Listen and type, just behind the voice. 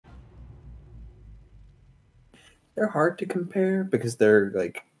they're hard to compare because they're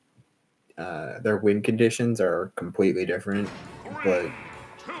like their win conditions are completely different, but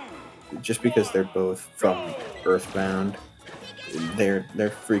just because they're both from Earthbound, they're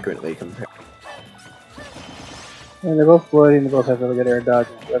frequently compared. And they're both floating, they both have really good air dodge.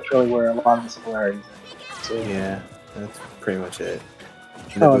 That's really where a lot of the similarities are. So, yeah, that's pretty much it.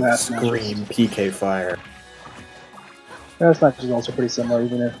 And they both scream PK fire. That smash is also pretty similar,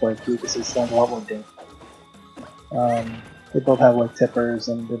 even if like Lucas's sounds a lot more dangerous. They both have like tippers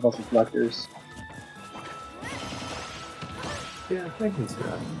and they're both reflectors. Yeah, I can see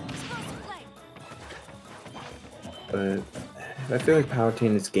that. But I feel like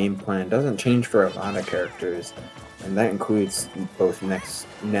Palutena's game plan doesn't change for a lot of characters, and that includes both Ness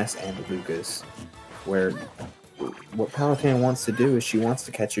and Lucas, where what Palutena wants to do is she wants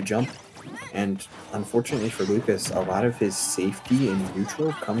to catch a jump, and unfortunately for Lucas, a lot of his safety in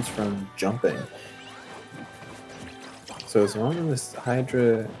neutral comes from jumping. So as long as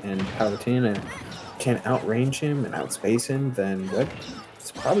Hydra and Palutena can outrange him and outspace him, then Webb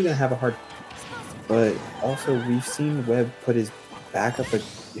is probably going to have a hard. But also, we've seen Webb put his back up,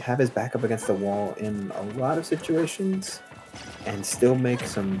 have his back up against the wall in a lot of situations, and still make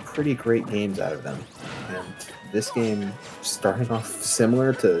some pretty great games out of them. And this game starting off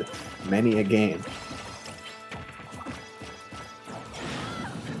similar to many a game.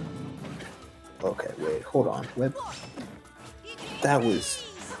 Okay, wait, hold on. Webb. That was.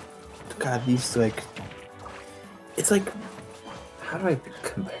 God, these like. It's like. How do I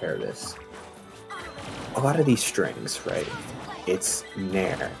compare this? A lot of these strings, right? It's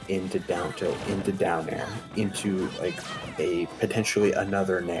nair into down tilt, into down air, into like a potentially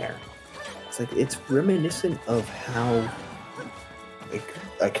another nair. It's like it's reminiscent of how like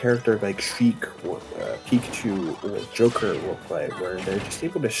a character like Sheik or Pikachu or Joker will play, where they're just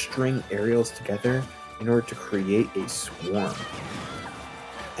able to string aerials together in order to create a swarm.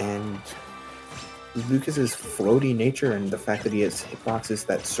 And Lucas's floaty nature and the fact that he has hitboxes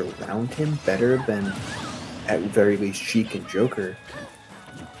that surround him better than at very least Sheik and Joker,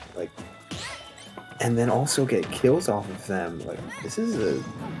 like, and then also get kills off of them. Like this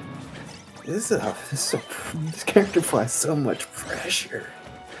character applies so much pressure.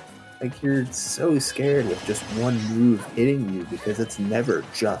 Like you're so scared with just one move hitting you because it's never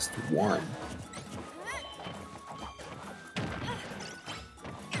just one.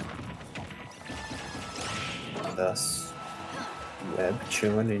 Thus, Webb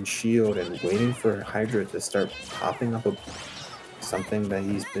chilling in shield and waiting for Hydra to start popping up something that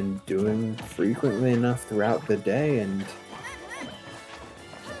he's been doing frequently enough throughout the day, and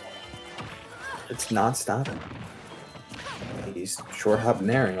it's not stopping. He's short hop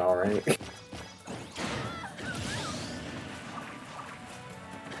nairing all right. The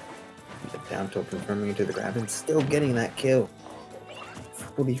down tilt confirming into the grab and still getting that kill.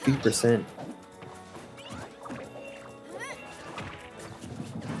 43%.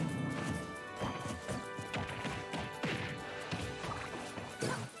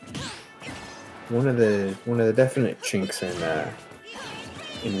 One of the definite chinks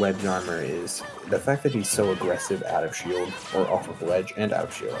in Webb's armor is the fact that he's so aggressive out of shield or off of ledge and out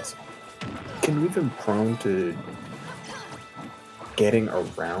of shield. Can leave him prone to getting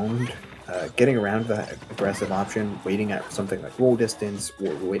around that aggressive option, waiting at something like roll distance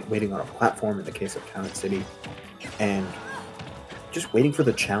or waiting on a platform in the case of Talent City, and just waiting for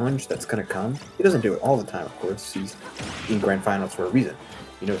the challenge that's going to come. He doesn't do it all the time, of course. He's in Grand Finals for a reason.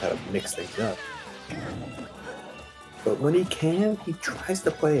 He knows how to mix things up. But when he can, he tries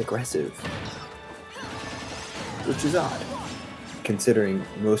to play aggressive, which is odd, considering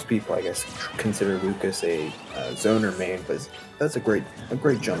most people, I guess, consider Lucas a zoner main, but that's a great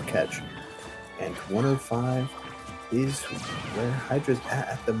jump catch. And 105 is where Hydra's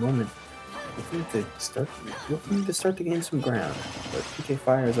at the moment. Looking to start to gain some ground, but PK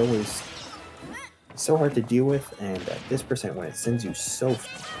Fire is always so hard to deal with, and at this percent when it sends you so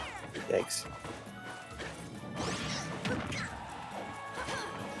yikes.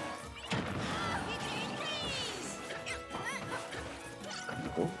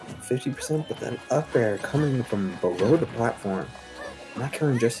 50%, but then up air coming from below the platform. Not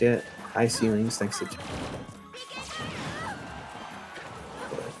killing just yet. High ceilings thanks to.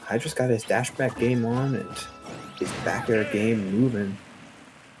 Hydra's got his dashback game on and his back air game moving.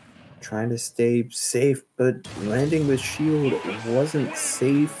 Trying to stay safe, but landing with shield wasn't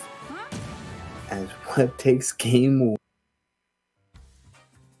safe. As Webb takes game.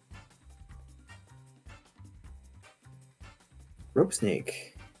 Rope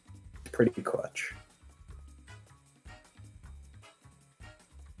Snake, pretty clutch.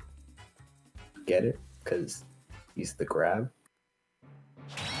 Get it? Because He's the grab.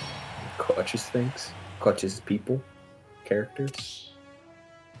 Clutches things. Clutches people. Characters.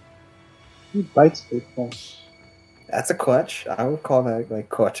 He bites people. That's a clutch. I would call that like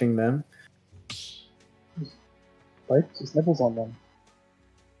clutching them. Bites his nipples on them.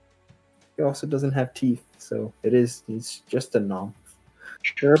 He also doesn't have teeth, so he's just a nom.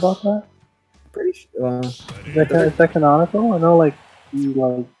 Sure about that? Pretty sure. Is that canonical? I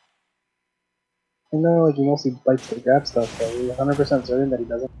know he mostly bites the grab stuff, so we're 100% certain that he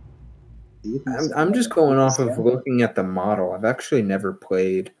doesn't. I'm just going off of looking at the model. I've actually never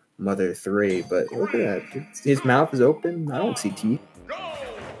played Mother 3, but look at that. His mouth is open. I don't see teeth.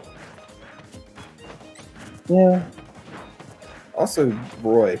 Yeah. Also,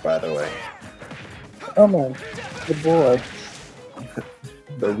 Roy, by the way. Oh man, the boy.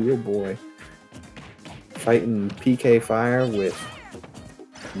 The real boy. Fighting PK Fire with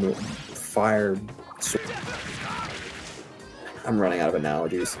fire. I'm running out of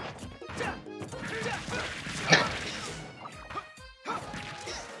analogies.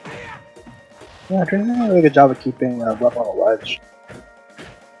 Yeah, Drake's doing a really good job of keeping Webb on the ledge.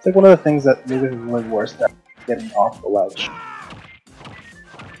 It's like one of the things that Lucas is really worst at, getting off the ledge.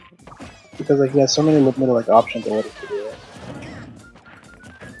 Because he has so many limited options of what he can do.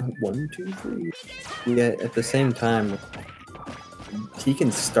 1, 2, 3. Yet at the same time, he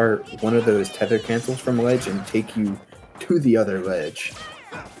can start one of those tether cancels from ledge and take you to the other ledge,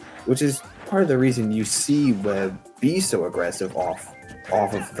 which is part of the reason you see Webb be so aggressive off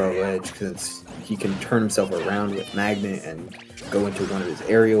of the ledge, because he can turn himself around with magnet and go into one of his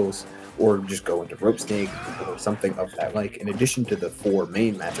aerials, or just go into rope snake or something of that like. In addition to the 4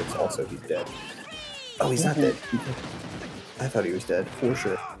 main matchups, also he's dead. Oh, he's not dead. I thought he was dead for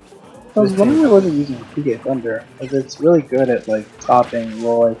sure. I was wondering whether using PK Thunder, because it's really good at stopping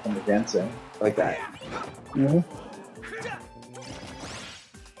Roy from advancing. Like that.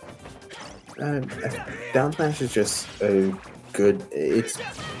 Down smash is just a good. It's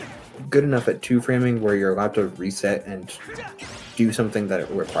good enough at 2-framing where you're allowed to reset and do something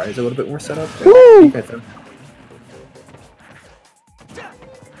that requires a little bit more setup. I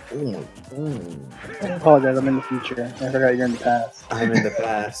apologize, I'm in the future. I forgot you're in the past. I'm in the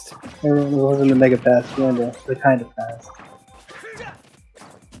past. Everyone was in the mega past, you're in the kind of past.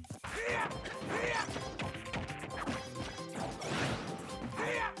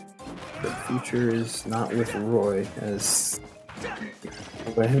 The future is not with Roy, as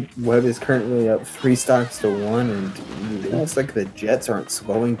Webb is currently up 3 stocks to 1, and it looks like the Jets aren't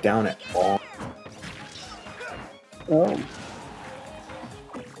slowing down at all. Oh.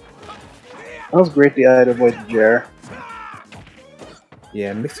 That was great DI to avoid the Jer.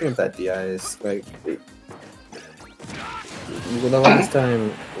 Yeah, mixing up that DI is the last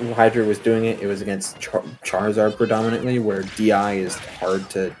time Hydra was doing it, it was against Charizard predominantly, where DI is hard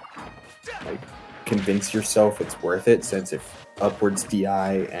to convince yourself it's worth it, since if upwards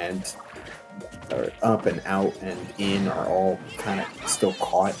DI and up and out and in are all kind of still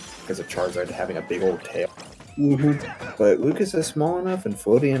caught because of Charizard having a big old tail. But Lucas is small enough and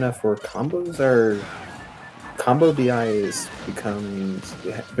floaty enough where combo DI becomes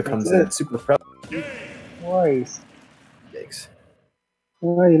a super prevalent. Nice. Yikes.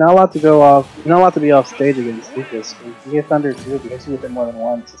 Well, you're not allowed to go off. You're not allowed to be off stage against Lucas. If you get Thunder 2, if you hit you with it more than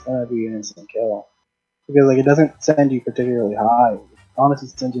once, it's gonna be an instant kill. Because it doesn't send you particularly high. It honestly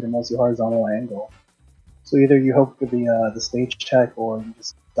sends you the mostly horizontal angle. So either you hope for the stage check or you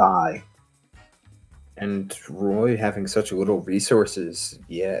just die. And Roy having such little resources,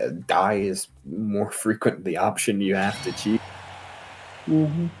 yeah, die is more frequent the option you have to cheat.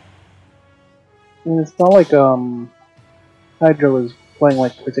 And it's not like Hydra was playing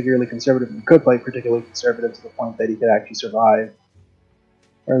particularly conservative and could play particularly conservative to the point that he could actually survive.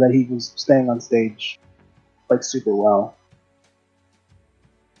 Or that he was staying on stage super well.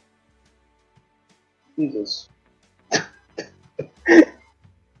 Jesus.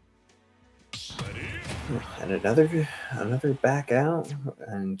 And another back out,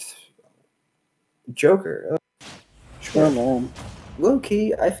 and Joker. Sure, man. Low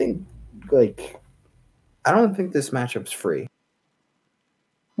key, I think I don't think this matchup's free.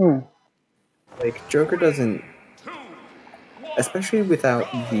 Joker doesn't, especially without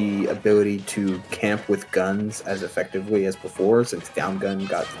the ability to camp with guns as effectively as before, since down gun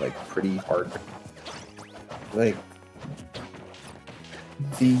got pretty hard.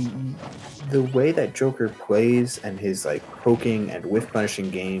 The way that Joker plays and his poking and whiff punishing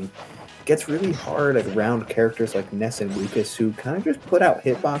game gets really hard around characters like Ness and Lucas, who kind of just put out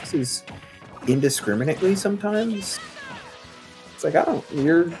hitboxes indiscriminately sometimes. It's like, I don't,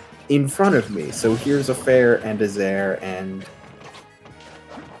 you're in front of me, so here's a fair and a Zaire and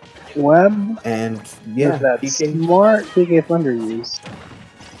Webb. And yeah, that PK. smart PK Thunder use.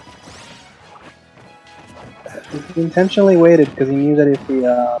 He intentionally waited because he knew that if he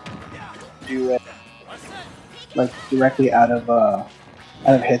do it like directly out of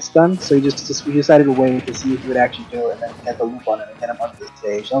hit stun, so he decided to wait to see if he would actually do it and then get the loop on it and get him onto the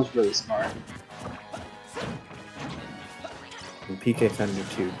stage. That was really smart. And PK Thunder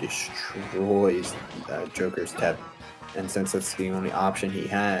 2 destroys Joker's Tep, and since that's the only option he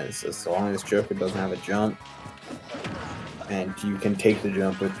has, as long as Joker doesn't have a jump, and you can take the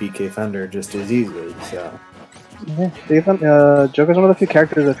jump with PK Thunder just as easily, so... Yeah, Joker's one of the few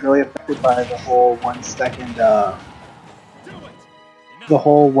characters that's really affected by the whole 1 second,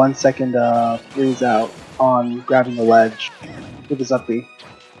 freeze out on grabbing the ledge with his up B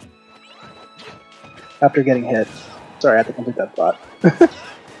after getting hit. Sorry, I had to complete that thought.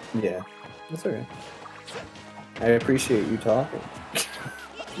 Yeah, that's okay. I appreciate you talking.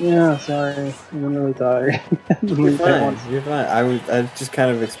 Yeah, sorry. I'm really tired. You're fine. You're fine. I just kind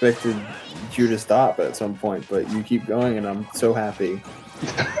of expected you to stop at some point, but you keep going, and I'm so happy.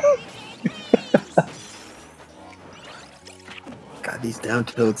 God, these down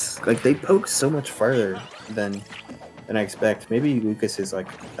tilts, like, they poke so much farther than I expect. Maybe Lucas is like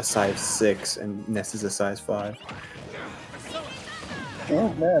a size 6 and Ness is a size 5.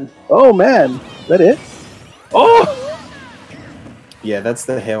 Oh man. Oh man! Is that it? Oh! Yeah, that's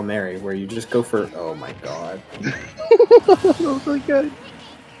the Hail Mary, where you just go for... Oh my god. That was really good.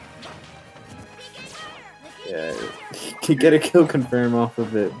 Yeah, he could get a kill confirm off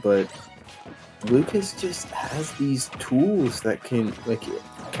of it, but Lucas just has these tools that can, like,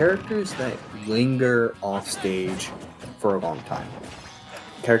 characters that linger off stage for a long time.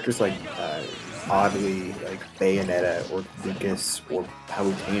 Characters like, oddly, like Bayonetta, or Lucas, or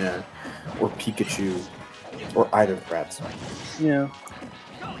Palutena, or Pikachu, or either perhaps. Yeah.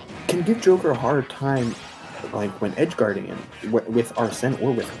 Can give Joker a hard time, like, when edge guarding him, with Arsene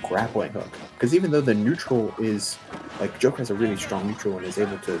or with grappling hook. Because even though the neutral is, like, Joker has a really strong neutral and is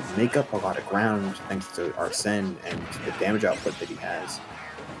able to make up a lot of ground thanks to Arsene and the damage output that he has.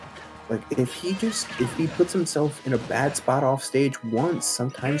 Like, if he puts himself in a bad spot off stage once,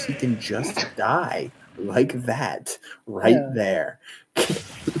 sometimes he can just die. Like that. There.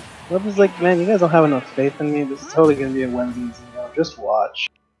 Webb is like, man, you guys don't have enough faith in me. This is totally gonna be a win. Just watch.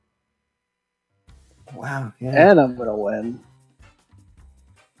 Wow, yeah. And I'm gonna win.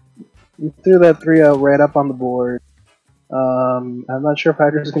 You threw that 3-0 right up on the board. I'm not sure if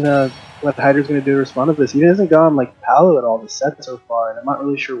what Hydra's gonna do to respond to this. He hasn't gone like Palu at all this set so far, and I'm not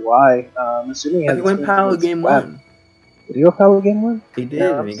really sure why. I'm assuming he went Palu game 1. Did he go Palu game 1? He did,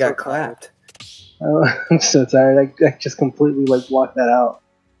 and he got clapped. I'm so tired. I just completely like blocked that out.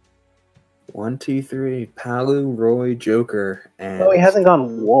 1, 2, 3. Palu, Roy, Joker, and... Oh, he hasn't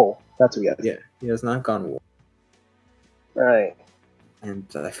gone Wool. That's what he has. Yeah, he has not gone Wool. Right. And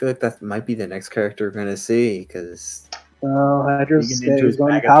I feel like that might be the next character we're gonna see, because... Oh, Hydra's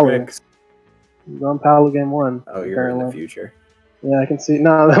going Palu. He's going Palu game 1. Oh, you're in the future. Yeah, I can see.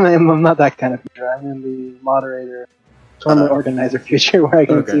 No, I'm not that kind of future. I'm in the moderator, tournament organizer future, where I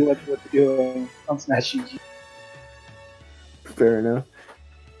can see what they're doing on Smash GG. Fair enough.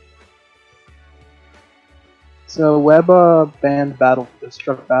 So Webb banned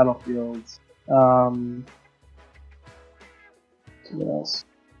struck battlefields. What else?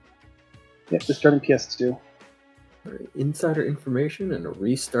 Yep, just starting PS2. Insider information and a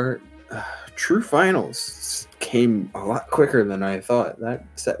restart. True Finals came a lot quicker than I thought. That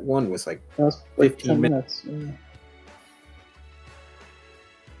set 1 was like 15 minutes. Yeah.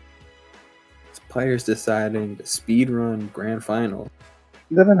 It's players deciding to speedrun Grand Final.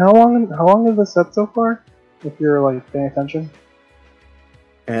 Devin, how long is the set so far? If you're like paying attention.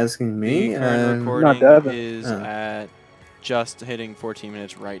 Asking me? The current recording is at just hitting 14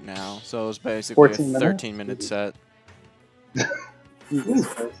 minutes right now. So it's basically a 13-minute set.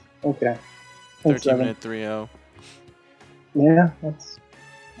 Okay. 13-minute 3-0. Yeah, that's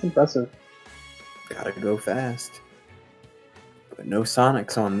impressive. Gotta go fast. But no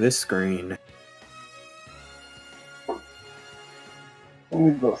Sonics on this screen.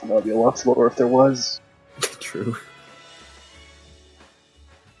 We both know it'd be a lot slower if there was. True.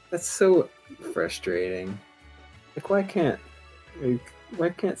 That's so frustrating. Like, why can't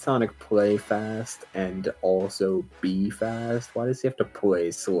Sonic play fast and also be fast? Why does he have to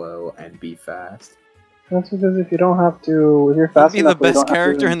play slow and be fast? That's because if you don't have to, if you're fast enough, be the best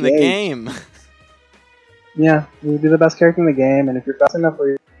character in the game. Yeah, you'd be the best character in the game, and if you're fast enough where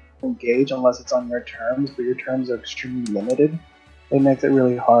you engage, unless it's on your terms, but your terms are extremely limited, it makes it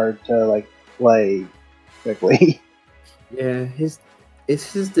really hard to like play quickly. Yeah, his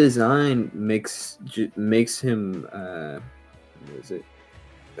design makes him what is it?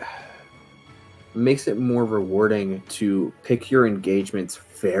 Makes it more rewarding to pick your engagements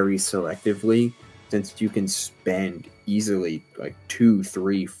very selectively, since you can spend easily like 2,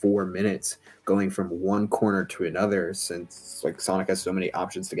 3, 4 minutes going from one corner to another, since like Sonic has so many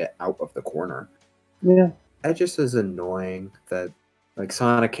options to get out of the corner. Yeah. That just is annoying that like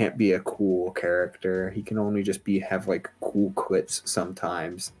Sonic can't be a cool character. He can only just have like cool clips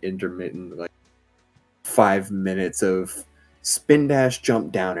sometimes, intermittent, like 5 minutes of spin dash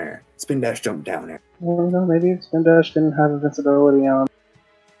jump down air, spin dash jump down air. Well, maybe Spin Dash didn't have invincibility on.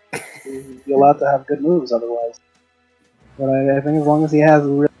 He'd be allowed to have good moves otherwise. But I think as long as he has a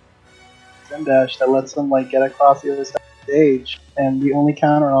real Spin Dash that lets him like get across the other side of the stage, and the only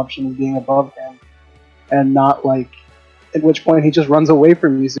counter option is being above him, and not like, at which point he just runs away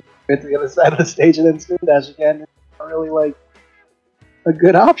from you so you get to the other side of the stage and then Spin Dash again. It's not really like a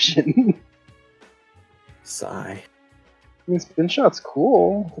good option. Sigh. I mean, Spin Shot's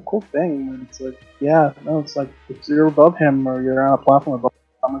cool. It's a cool thing. It's like, yeah, no, it's like if you're above him or you're on a platform above him,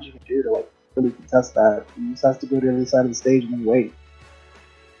 how much you can do to like really contest that. He just has to go to the other side of the stage and then wait.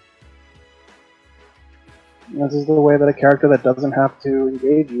 And this is the way that a character that doesn't have to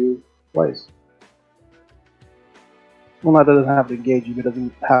engage you plays. Well, not that it doesn't have to engage you, but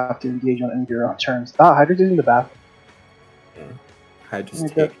doesn't have to engage on any of your own terms. Ah, Hydra's in the bathroom. Yeah.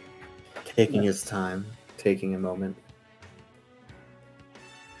 Hydra's taking his time, taking a moment.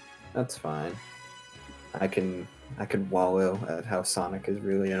 That's fine. I can wallow at how Sonic is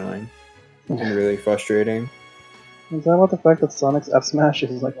really annoying and really frustrating. Is that about the fact that Sonic's F smash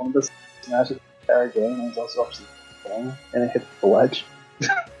is like one of the smashes of the entire game, and it's also actually thing, and it hits the ledge?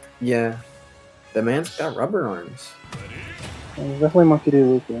 Yeah, the man's got rubber arms. It's definitely Monkey D.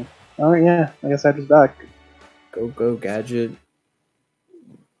 Luffy. Alright, yeah, I guess Hydra's back. Go gadget.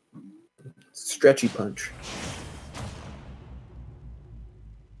 Stretchy punch.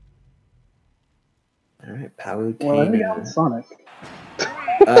 Alright, Palutena. Well, I think I'm Sonic.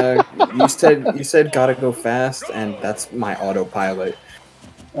 You said gotta go fast, and that's my autopilot.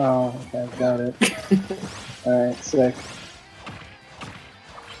 Oh, okay, got it. Alright, sick.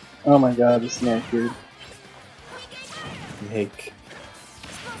 Oh my god, the snake, dude. Snake.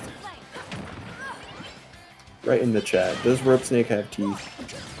 Right in the chat. Does Rope Snake have teeth?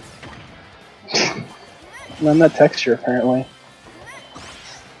 None that texture, apparently.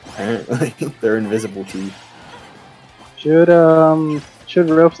 Apparently, they're invisible teeth. Should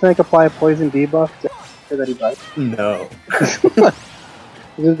Rope Snake apply a poison debuff to that he bites? No.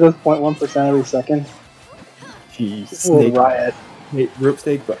 It goes 0.1% every second. Jeez. Snake. Riot. Hey, Rope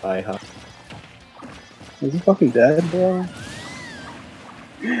Snake, but IHOP. Is he fucking dead, bro?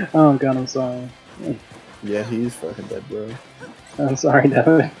 Oh god, I'm sorry. Yeah, he's fucking dead, bro. I'm sorry,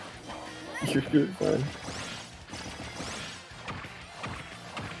 Devin. You're good, fine.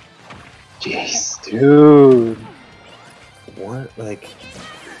 Jeez, dude. What? Like,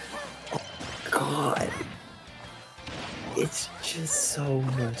 oh god. It's just so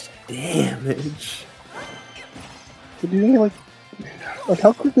much damage. So do you think, like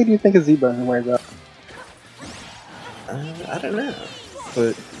how quickly do you think a Z-Button wears up? I don't know.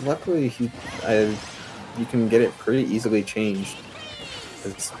 But luckily, you can get it pretty easily changed.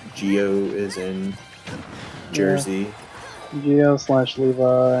 Because Geo is in Jersey. Yeah. Geo /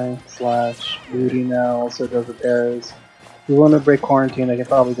 Levi / Rudy now also does repairs. If you want to break quarantine, I can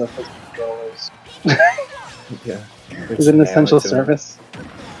probably go for some controllers. Yeah. Is it an essential service?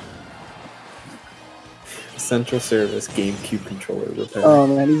 Essential service GameCube controller repair. Oh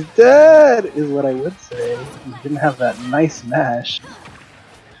man, he's dead! Is what I would say. He didn't have that nice mash.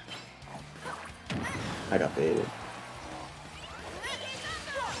 I got baited.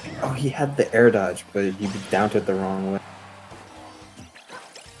 Oh, he had the air dodge, but he downed it the wrong way.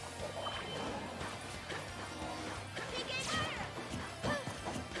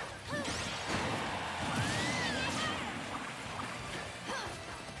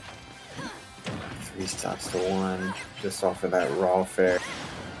 Three stops to one, just off of that raw fair.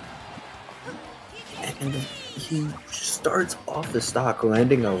 And he starts off the stock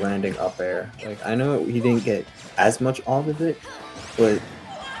landing up air. Like, I know he didn't get as much off of it, but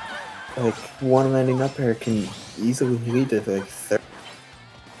like one landing up air can easily lead to like 30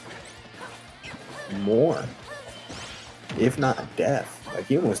 more, if not death. Like,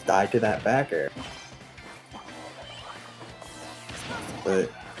 he almost died to that back air. But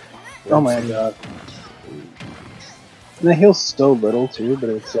oh my god. And it heals so little too, but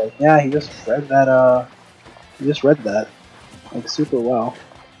it's like, yeah, he just read that, he just read that. like super well.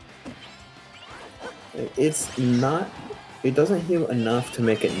 It's not. It doesn't heal enough to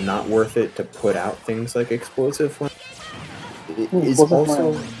make it not worth it to put out things like explosive flame. It's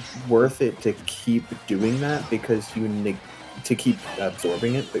also worth it to keep doing that because to keep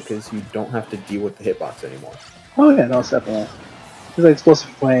absorbing it because you don't have to deal with the hitbox anymore. Oh yeah, no, definitely. Because like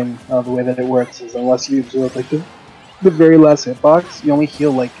explosive flame, the way that it works is unless you absorb like the very last hitbox, you only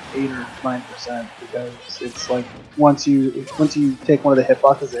heal like 8 or 9% because it's like once you take one of the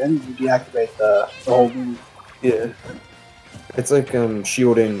hitboxes in, you deactivate the whole move. Yeah. It's like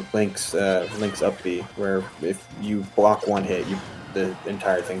shielding Link's up B, where if you block one hit, the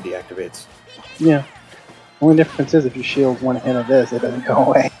entire thing deactivates. Yeah. Only difference is if you shield one hit of this, it doesn't go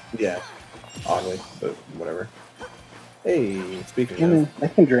away. Yeah. Oddly, but whatever. Hey, speaking of... I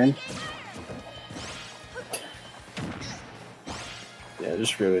can drain. Yeah,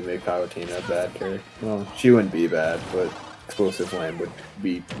 just really make Palutena a bad character. Well, she wouldn't be bad, but Explosive Flame would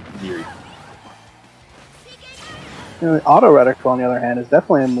be eerie. Auto Reticle, on the other hand, is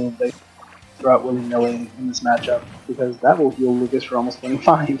definitely a move they throw out willy-nilly in this matchup, because that will heal Lucas for almost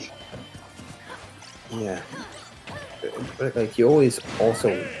 25. Yeah. But like, you always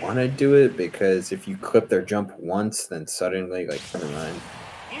also want to do it, because if you clip their jump once, then suddenly, like, never mind.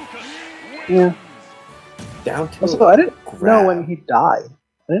 Yeah. Down to also, I didn't know when he died.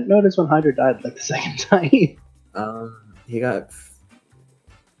 I didn't notice when Hydra died, like, the second time. He got...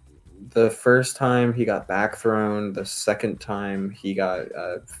 The first time he got back thrown, the second time he got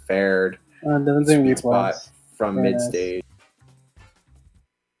fared sweet spot from mid stage,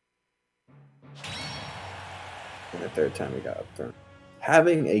 and the third time he got up thrown.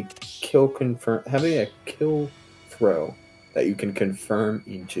 Having a kill throw that you can confirm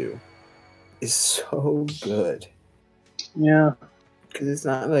into is so good. Yeah, because it's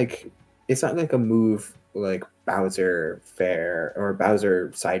not like a move like Bowser fair or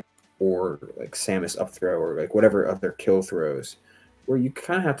Bowser side. Or like Samus up throw or like whatever other kill throws where you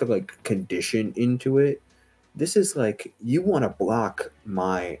kind of have to like condition into it. This is like you want to block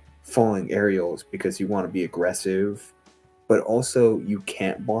my falling aerials because you want to be aggressive, but also you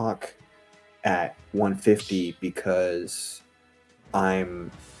can't block at 150 because I'm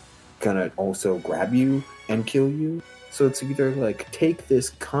gonna also grab you and kill you. So it's either like take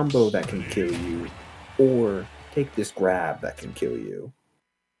this combo that can kill you or take this grab that can kill you.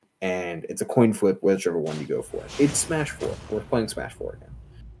 And it's a coin flip, whichever one you go for. It's Smash 4. We're playing Smash 4 again.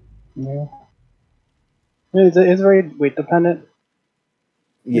 Yeah. It's very weight dependent.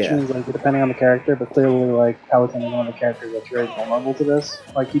 Which means, like, depending on the character, but clearly, like, Palutena is one of the characters that's very vulnerable to this.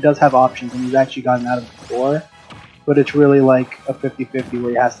 Like, he does have options, and he's actually gotten out of it before, but it's really like a 50-50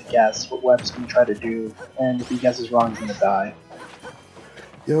 where he has to guess what Webb's going to try to do, and if he guesses wrong, he's going to die.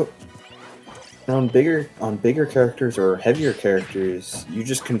 Yep. On bigger characters or heavier characters, you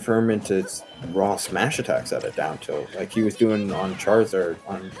just confirm into raw smash attacks at a down tilt, like he was doing on Charizard.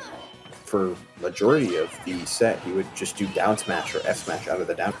 For majority of the set, he would just do down smash or F smash out of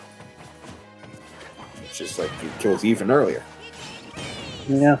the down. It's just like he kills even earlier.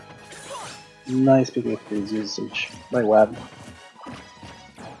 Yeah. Nice PK freeze usage by Webb.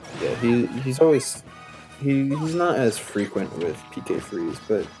 Yeah, he's always he's not as frequent with PK freeze,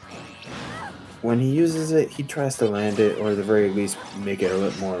 but when he uses it, he tries to land it, or at the very least make it a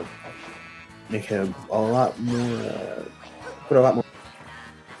lot more. Put a lot more.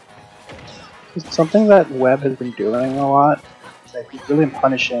 Something that Webb has been doing a lot is that he's really been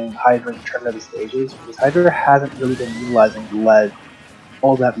punishing Hydra in terms of the stages, because Hydra hasn't really been utilizing lead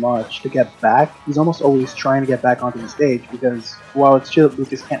all that much to get back. He's almost always trying to get back onto the stage, because while it's true that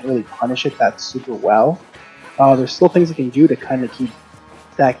Lucas can't really punish it that super well, there's still things he can do to kind of keep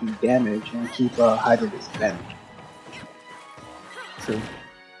stacking damage and keep Hydra disadvantaged. True.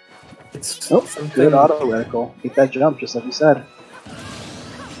 It's good auto reticle. Keep that jump, just like you said.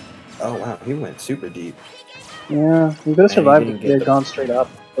 Oh wow, he went super deep. Yeah, he could have survived if he had gone straight up,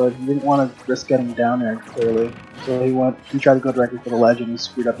 but he didn't want to risk getting down there clearly. So he tried to go directly for the ledge and he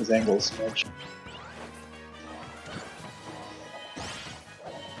screwed up his angle a smidge.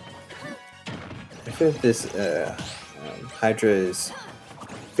 I feel like this Hydra is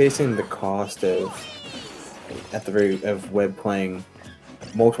facing the cost of Webb playing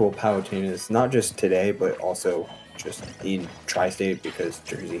multiple Palutenas, not just today, but also just in Tri-State, because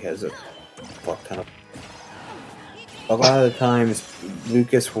Jersey has a fuck ton of. A lot of the times,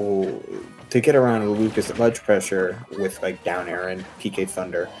 Lucas will, to get around Lucas ledge pressure with like down air and PK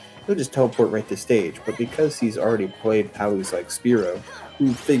Thunder, he'll just teleport right to stage. But because he's already played Palus like Spiro,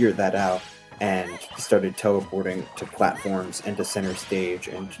 who figured that out and started teleporting to platforms and to center stage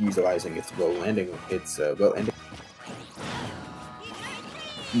and utilizing its low ending.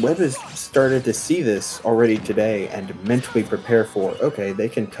 Webb has started to see this already today and mentally prepare for, okay, they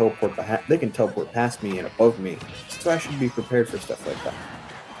can teleport past me and above me, so I should be prepared for stuff like that.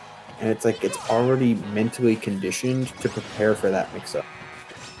 And it's like it's already mentally conditioned to prepare for that mix-up.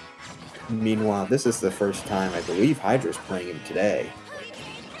 Meanwhile, this is the first time I believe Hydra's playing him today.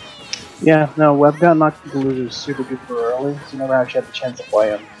 Yeah, no, Webb got knocked into losers super duper early, so never actually had the chance to play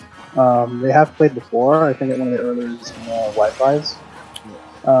him. They have played before, I think at one of the earlier Wi-Fi's.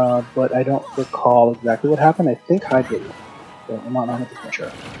 But I don't recall exactly what happened. I think Hydra, but I'm not 100%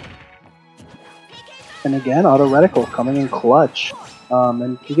 sure. And again, Auto Reticle coming in clutch.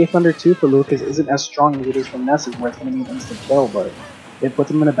 And PK Thunder 2 for Lucas isn't as strong as it is from Ness's, where it's going to be an instant kill, but it puts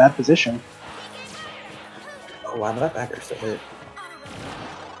him in a bad position. Oh wow, that backer still hit.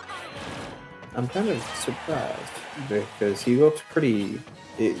 I'm kind of surprised because he looked pretty.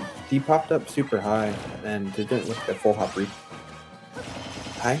 He popped up super high and didn't look like a full hop reach.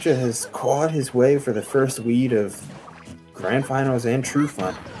 Hydra has clawed his way for the first lead of Grand Finals and True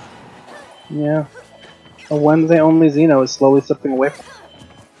Fun. Yeah. A Wednesday only Xeno is slowly slipping away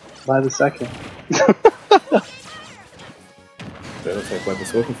by the second. It looks like Webb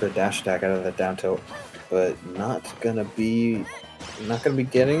is looking for a dash attack out of that down tilt, but not gonna be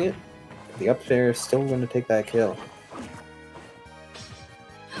getting it. The up there is still gonna take that kill.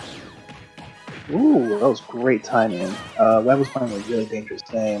 Ooh, that was great timing. Webb was playing a really dangerous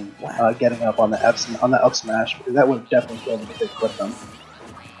game, getting up on the up smash, because that would have definitely killed him if they clipped him.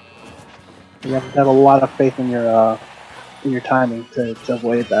 You have to have a lot of faith in your timing to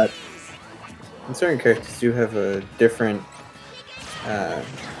avoid that. And certain characters do have a different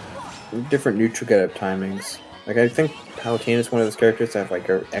neutral get-up timings. Like I think Palutena is one of those characters that have like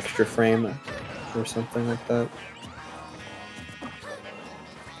an extra frame or something like that.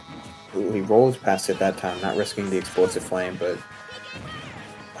 Ooh, he rolls past it that time, not risking the explosive flame, but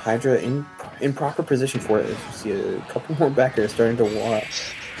Hydra in proper position for it. You see a couple more backers starting to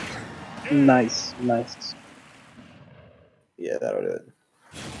watch. Nice, nice. Yeah, that'll do it.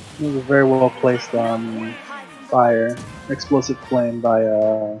 It was a very well placed fire, explosive flame by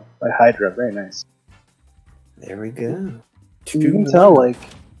Hydra. Very nice. There we go. You can tell, like,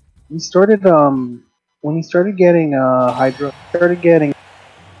 he started when he started getting Hydra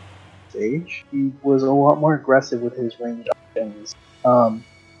stage, he was a lot more aggressive with his range options. And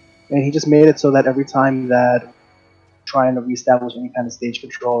he just made it so that every time that trying to reestablish any kind of stage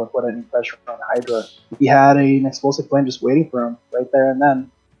control or put any pressure on Hydra, he had an explosive flame just waiting for him right there and then.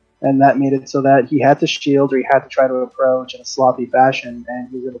 And that made it so that he had to shield or he had to try to approach in a sloppy fashion, and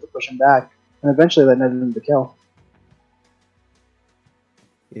he was able to push him back. And eventually that netted him the kill.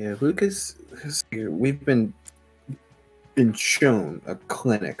 Yeah, Lucas, we've been shown a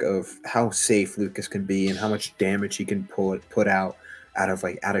clinic of how safe Lucas can be and how much damage he can put out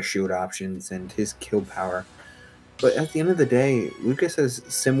of shield options and his kill power. But at the end of the day, Lucas has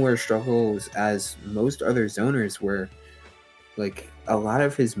similar struggles as most other zoners, where like a lot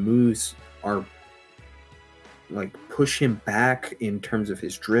of his moves are like push him back in terms of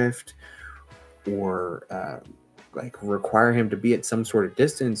his drift, or like require him to be at some sort of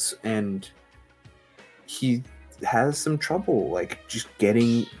distance, and he has some trouble like just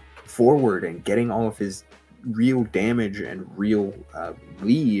getting forward and getting all of his real damage and real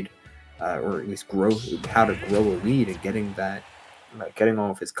lead, or at least how to grow a lead and getting getting all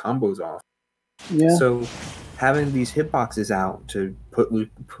of his combos off. Yeah. So having these hitboxes out to put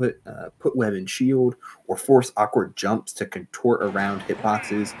Webb in shield, or force awkward jumps to contort around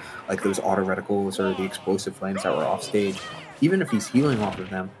hitboxes like those auto reticles or the explosive flames that were off stage, even if he's healing off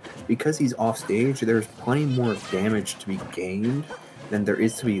of them, because he's off stage, there's plenty more damage to be gained than there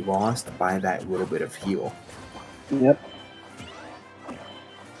is to be lost by that little bit of heal. Yep.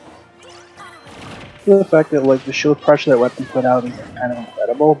 The fact that like the shield pressure that Webb can put out is kind of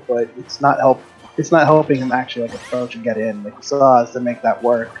incredible, but it's not helping him actually like approach and get in. Like we saw, is to make that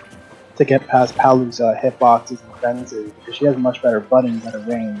work, to get past Palu's hitboxes and defenses, because she has much better buttons at a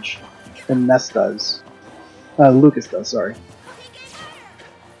range than Ness does. Lucas does, sorry.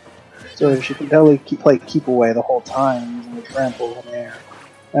 So she can totally keep away the whole time using the trample in the air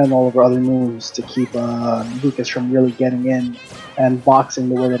and all of her other moves to keep Lucas from really getting in and boxing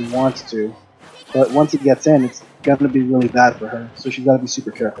the way that he wants to. But once he gets in, it's gonna be really bad for her. So she's gotta be super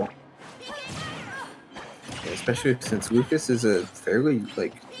careful. Yeah, especially since Lucas is a fairly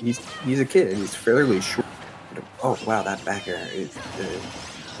he's a kid. He's fairly short. Oh wow, that backer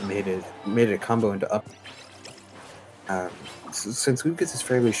made it a combo into up. Since Lucas is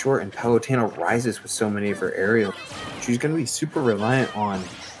fairly short and Palutena rises with so many of her aerials, she's going to be super reliant on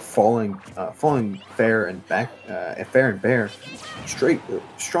falling fair and fair,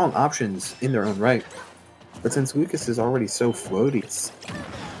 strong options in their own right. But since Lucas is already so floaty, it's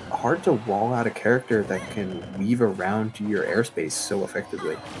hard to wall out a character that can weave around your airspace so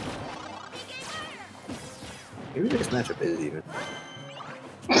effectively. Maybe this matchup is even.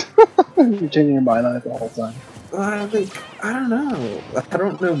 You're changing your mind on it the whole time. I don't know.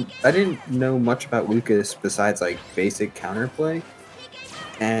 I didn't know much about Lucas besides like basic counterplay,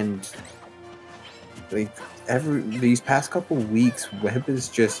 and like these past couple weeks, Webb has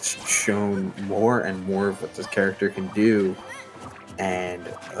just shown more and more of what this character can do, and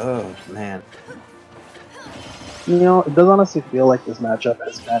oh man. You know, it does honestly feel like this matchup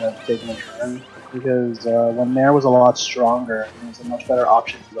has kind of taken a turn, because when Nair was a lot stronger, it was a much better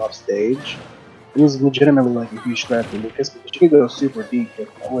option to go off stage. It was legitimately like a huge threat for Lucas, because you could go super deep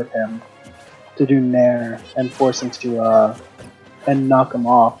with him to do Nair and force him to and knock him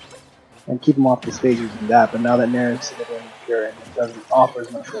off and keep him off the stage using that. But now that Nair is significantly pure and it doesn't offer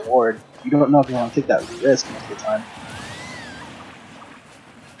as much reward, you don't know if you want to take that risk most of the time.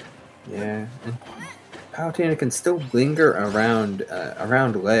 Yeah, and Palutena can still linger around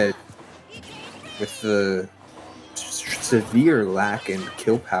ledge with the severe lack in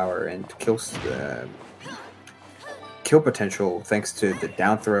kill power and kill potential thanks to the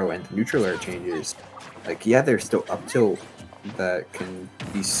down throw and the neutral air changes. Like, yeah, there's still up tilt that can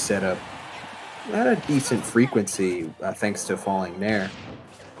be set up at a decent frequency thanks to falling Nair.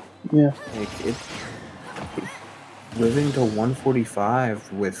 Yeah. Like, living to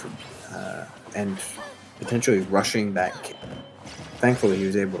 145 with and potentially rushing that kill. Thankfully, he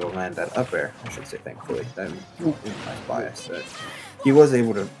was able to land that up air. I should say thankfully. That is my bias. That he was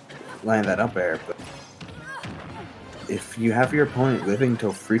able to land that up air, but if you have your opponent living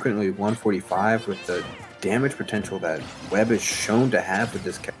to frequently 145 with the damage potential that Webb is shown to have with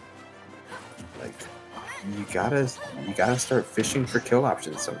this character, like you gotta start fishing for kill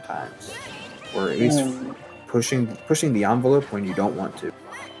options sometimes, or at least pushing the envelope when you don't want to.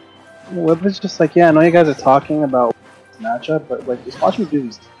 Webb is just like, yeah, I know you guys are talking about matchup, but like just watch me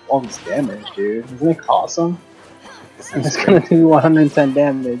do all this damage, dude. Isn't it awesome? I'm just gonna do 110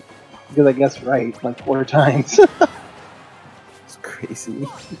 damage because I guessed right like 4 times. It's crazy.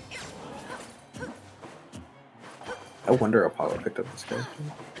 I wonder Apollo picked up this character.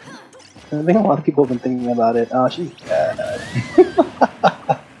 I think a lot of people have been thinking about it. Oh, she's dead.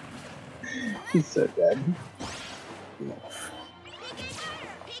 She's so dead.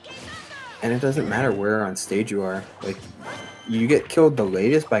 And it doesn't matter where on stage you are. Like, you get killed the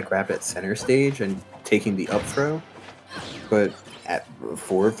latest by grab at center stage and taking the up throw, but at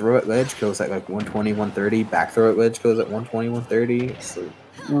forward throw at ledge kills at like 120, 130. Back throw at ledge kills at 120, 130. So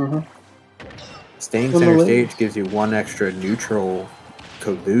staying center stage gives you 1 extra neutral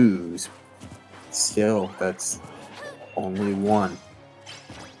to lose. Still, that's only 1.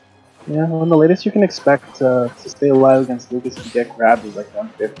 Yeah, well, the latest you can expect to stay alive against Lucas and get grabbed is like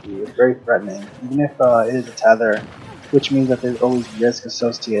 150. It's very threatening, even if it is a tether, which means that there's always risk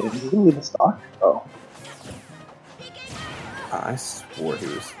associated. Is he gonna leave the stock? Oh. I swore he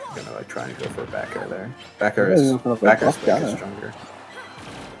was gonna like try and go for a back air there. Back air is stronger.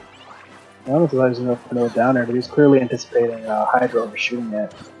 I don't know if he was going to throw it down there, but he's clearly anticipating Hydra overshooting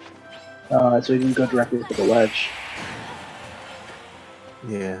it. So he didn't go directly for the ledge.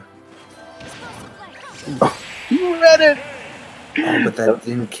 Yeah. You read it! Oh, but that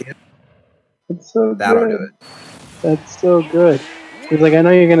didn't kill. That's so That'll good. do it. That's so good. He's like, I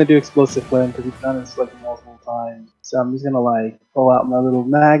know you're gonna do explosive flame because you've done this like multiple times. So I'm just gonna like pull out my little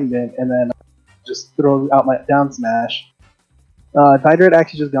magnet and then just throw out my down smash. If Hydra had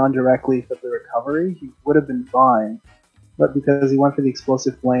actually just gone directly for the recovery, he would have been fine. But because he went for the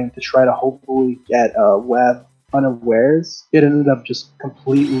explosive flame to try to hopefully get Webb unawares, it ended up just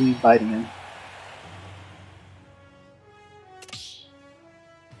completely biting him.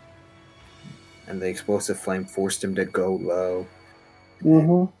 And the explosive flame forced him to go low. He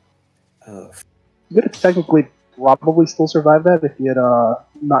could have technically probably still survived that if he had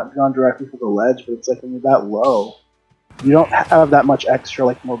not gone directly for the ledge, but it's like when you're that low, you don't have that much extra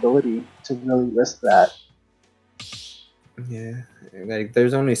like mobility to really risk that. Yeah, like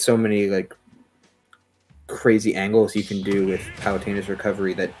there's only so many like crazy angles you can do with Palutena's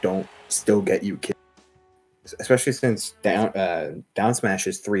recovery that don't still get you killed. Especially since down smash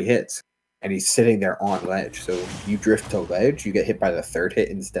is 3 hits. And he's sitting there on ledge, so you drift to ledge, you get hit by the 3rd hit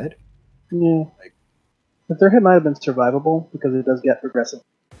instead. Yeah. Like, the 3rd hit might have been survivable because it does get progressive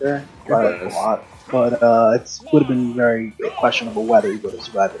there by a lot, but it would have been very questionable whether he would have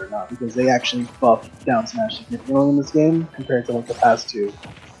survived it or not because they actually buffed down smash significantly in this game compared to like the past 2.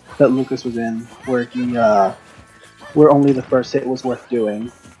 that Lucas was in, where he where only the first hit was worth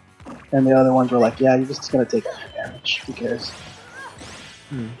doing, and the other ones were like, yeah, you're just gonna take extra damage. Who cares?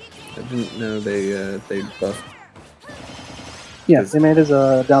 I didn't know they buffed. Yeah, they made his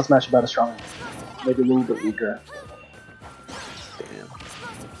down smash about as strong, maybe a little bit weaker. Damn.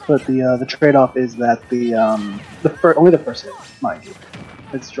 But the trade-off is that only the first hit, mind you,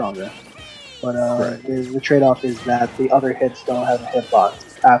 it's stronger. But Right. the trade-off is that the other hits don't have a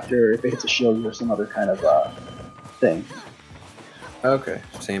hitbox after if it hits a shield or some other kind of thing. Okay,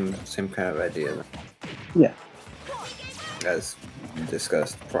 same kind of idea then. Yeah. As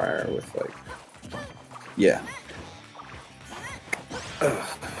discussed prior with like, yeah. Ugh.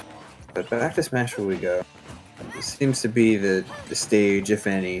 But back to Smash where we go. It seems to be the stage, if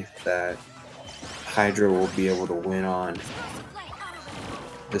any, that Hydra will be able to win on,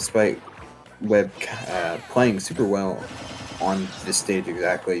 despite Webb playing super well on this stage,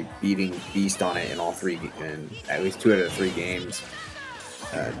 exactly beating Beast on it in at least 2 out of the 3 games,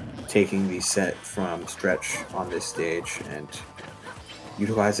 taking the set from stretch on this stage and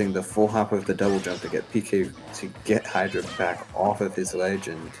utilizing the full hop of the double jump to get Hydra back off of his ledge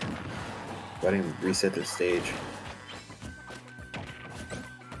and letting him reset the stage.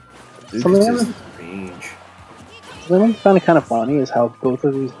 Something I find kind of funny is how both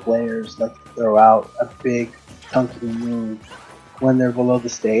of these players like to throw out a big chunky move when they're below the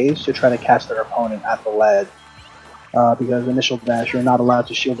stage to try to catch their opponent at the ledge. Because initial dash, you're not allowed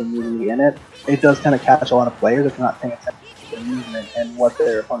to shield immediately in it. It does kind of catch a lot of players if they're not paying attention to their movement and what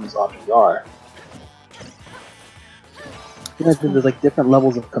their opponent's options are. You know, there's like different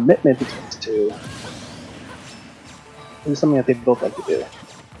levels of commitment between the two. It's something that they both like to do.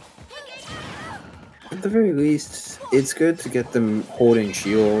 At the very least, it's good to get them holding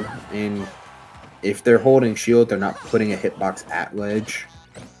shield, and if they're holding shield, they're not putting a hitbox at ledge,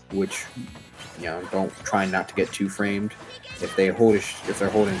 which, you know, don't try not to get too framed. If they're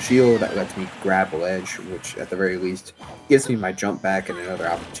holding shield, that lets me grab a ledge, which at the very least gives me my jump back and another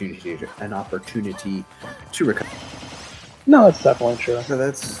opportunity to recover. No, that's definitely true. So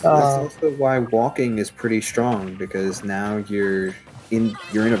that's also why walking is pretty strong, because now you're in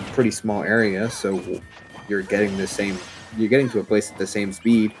a pretty small area, so you're getting to a place at the same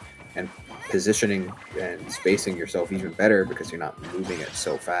speed and positioning and spacing yourself even better because you're not moving it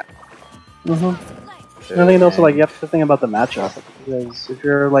so fast. Mm-hmm. I think also, like, you have to think about the matchup, because if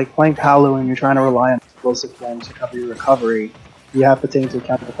you're like playing Palu and you're trying to rely on explosive flames to cover your recovery, you have to take into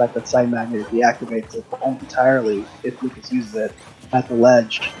account the fact that Side Magnet deactivates it almost entirely if Lucas uses it at the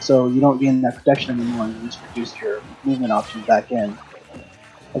ledge, so you don't gain that protection anymore and you just reduce your movement options back in.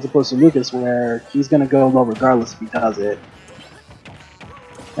 As opposed to Lucas, where he's going to go low regardless if he does it.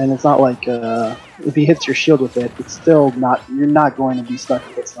 And it's not like if he hits your shield with it, it's still not, you're not going to be stuck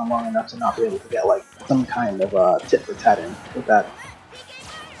in hits long enough to not be able to get like some kind of tit for tat in with that.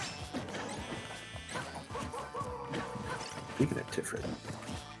 Speaking of tit for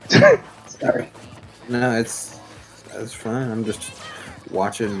tat. Sorry. No, that's fine. I'm just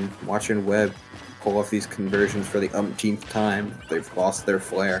watching Webb pull off these conversions for the umpteenth time. They've lost their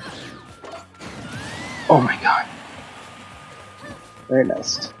flair. Oh my god. Very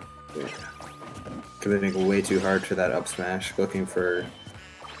nice. Yeah. Committing way too hard to that up smash, looking for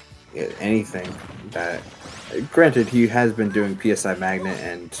anything that... Granted, he has been doing PSI Magnet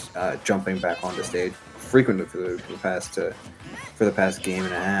and jumping back onto stage frequently for the past game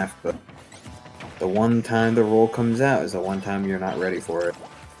and a half, but the one time the roll comes out is the one time you're not ready for it.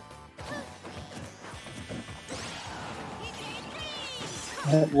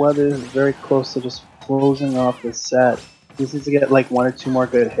 Webb is very close to just closing off the set. He needs to get like 1 or 2 more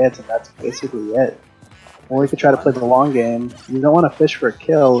good hits, and that's basically it. Or you could try to play the long game. You don't want to fish for a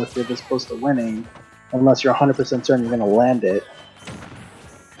kill if you're this close to winning, unless you're 100% certain you're going to land it.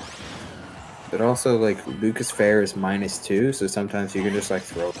 But also, like, Lucas Fair is -2, so sometimes you can just, like,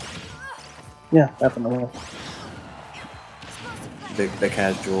 throw. Yeah, definitely. The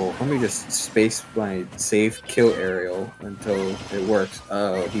casual, let me just space my safe kill aerial until it works.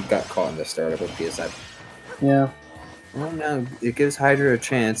 Oh, he got caught in the startup of PSI. Yeah. Well, no, it gives Hydra a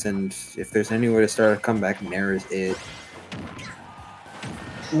chance, and if there's any way to start a comeback, Nair is it.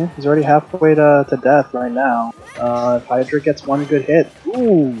 Yeah, he's already halfway to death right now. If Hydra gets 1 good hit,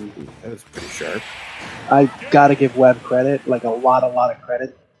 ooh, that was pretty sharp. I gotta give Webb credit, like a lot of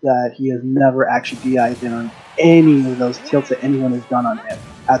credit, that he has never actually DI'd in on any of those tilts that anyone has done on him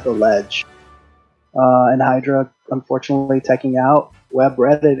at the ledge. And Hydra, unfortunately, teching out, Webb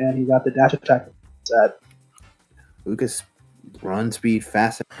read it, and he got the dash attack set. Lucas run speed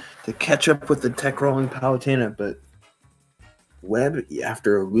fast to catch up with the tech rolling Palutena, but Webb,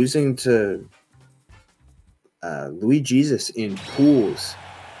 after losing to Louis Jesus in pools,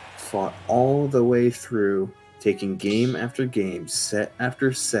 fought all the way through, taking game after game, set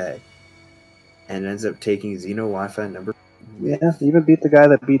after set, and ends up taking Xenowifi number. Yeah, he even beat the guy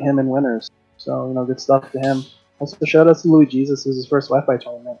that beat him in winners. So, you know, good stuff to him. Also, shout out to Louis Jesus. This is his first Wi-Fi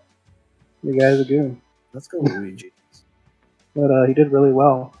tournament. The guy's a goon. Let's go, Louis Jesus. But he did really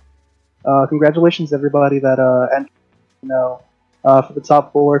well. Congratulations to everybody that entered. You know, for the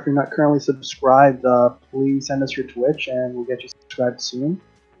top 4, if you're not currently subscribed, please send us your Twitch and we'll get you subscribed soon.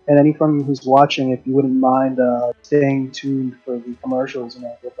 And anyone who's watching, if you wouldn't mind staying tuned for the commercials, you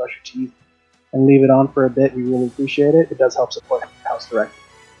know, go brush your teeth and leave it on for a bit, we really appreciate it. It does help support House Direct.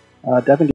 Devin,